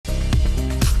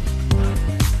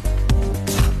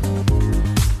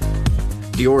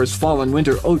Dior's fall and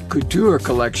winter haute couture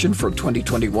collection for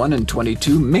 2021 and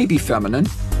 22 may be feminine.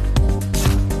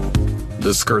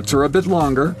 The skirts are a bit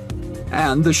longer,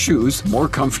 and the shoes more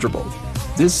comfortable.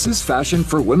 This is fashion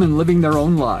for women living their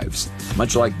own lives,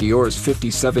 much like Dior's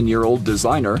 57-year-old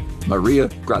designer, Maria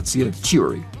Grazia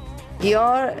Chiuri.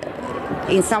 Dior,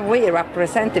 in some way,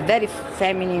 represents a very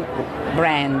feminine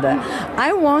brand.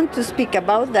 I want to speak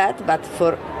about that, but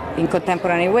in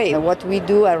contemporary way. What we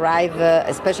do arrive,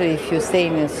 especially if you stay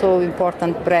in a so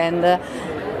important brand,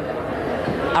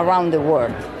 around the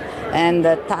world. And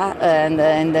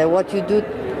what you do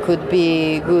could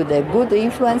be a good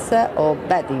influence or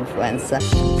bad influence.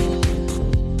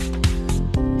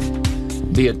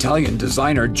 The Italian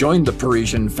designer joined the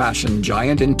Parisian fashion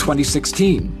giant in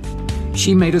 2016.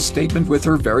 She made a statement with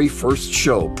her very first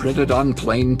show, printed on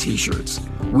plain t-shirts.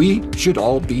 We should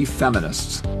all be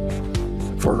feminists.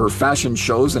 For her fashion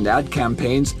shows and ad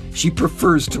campaigns, she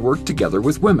prefers to work together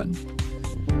with women.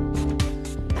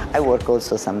 I work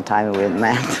also sometimes with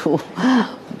men too,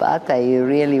 but I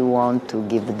really want to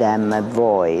give them a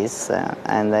voice,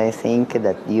 and I think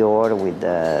that Dior, with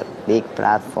the big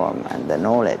platform and the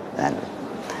knowledge and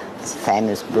this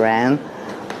famous brand,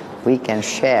 we can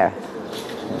share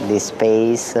this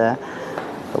space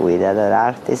with other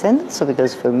artists, and also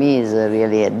because for me it's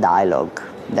really a dialogue.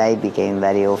 They became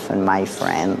very often my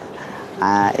friend.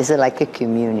 It's like a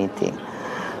community.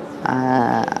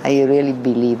 I really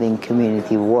believe in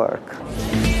community work.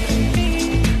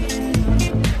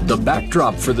 The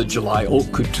backdrop for the July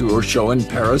Haute Couture show in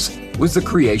Paris was the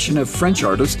creation of French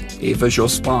artist Eva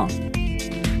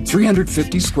Jospin.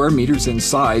 350 square meters in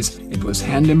size, it was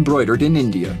hand-embroidered in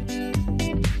India.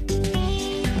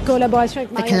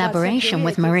 The collaboration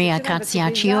with Maria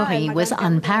Grazia Chiuri was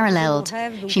unparalleled.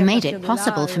 She made it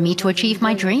possible for me to achieve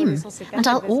my dream, and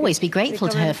I'll always be grateful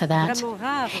to her for that.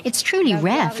 It's truly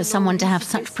rare for someone to have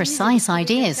such precise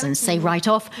ideas and say right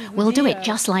off, we'll do it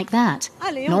just like that.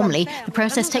 Normally, the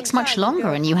process takes much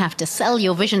longer and you have to sell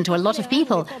your vision to a lot of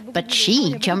people, but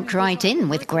she jumped right in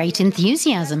with great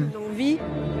enthusiasm.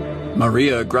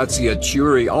 Maria Grazia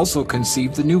Chiuri also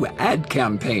conceived the new ad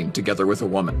campaign together with a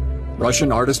woman,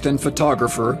 Russian artist and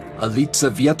photographer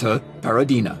Elizaveta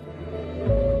Paradina.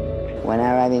 When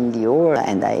I arrived in Dior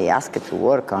and I asked to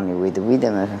work only with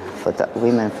women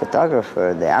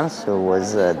photographers, the answer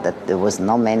was that there was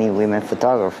not many women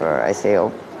photographers. I say,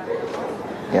 oh,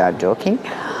 you are joking?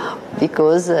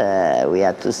 Because we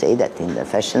have to say that in the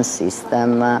fashion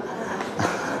system,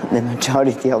 the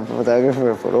majority of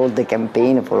photographers for all the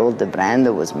campaign, for all the brand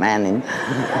was men.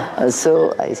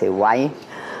 So I say, why?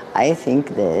 I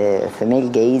think the female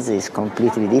gaze is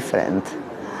completely different.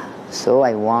 So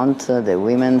I want the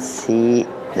women see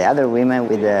the other women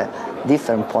with a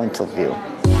different point of view.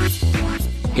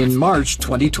 In March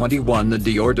 2021, the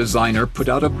Dior designer put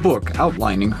out a book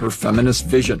outlining her feminist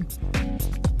vision.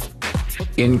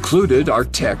 Included are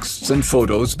texts and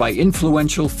photos by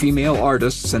influential female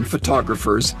artists and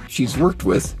photographers she's worked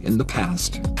with in the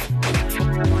past.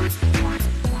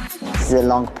 It's a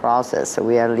long process.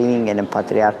 We are living in a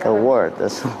patriarchal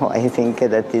world, so I think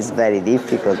that it's very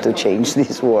difficult to change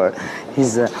this world.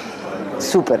 It's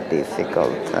super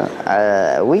difficult.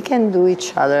 We can do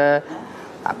each other,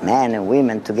 men and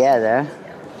women together,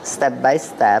 step by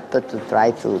step, to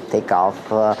try to take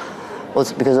off.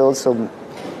 Also because also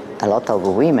a lot of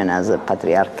women has a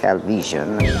patriarchal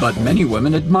vision. But many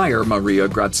women admire Maria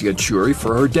Grazia Chiuri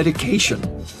for her dedication,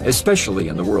 especially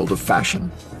in the world of fashion.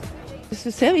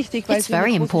 It's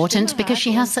very important because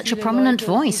she has such a prominent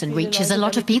voice and reaches a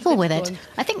lot of people with it.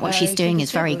 I think what she's doing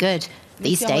is very good.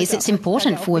 These days, it's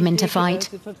important for women to fight.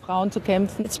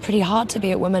 It's pretty hard to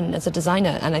be a woman as a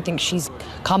designer, and I think she's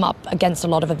come up against a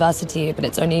lot of adversity, but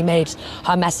it's only made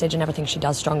her message and everything she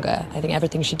does stronger. I think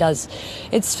everything she does,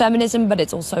 it's feminism, but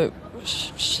it's also,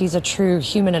 she's a true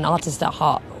human and artist at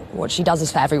heart. What she does is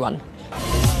for everyone.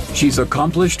 She's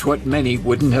accomplished what many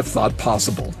wouldn't have thought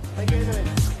possible.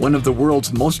 One of the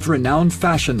world's most renowned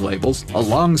fashion labels, a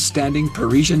long-standing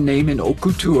Parisian name in haute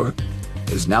couture,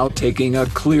 is now taking a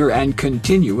clear and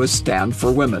continuous stand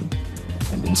for women,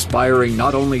 and inspiring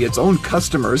not only its own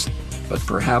customers, but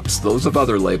perhaps those of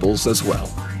other labels as well.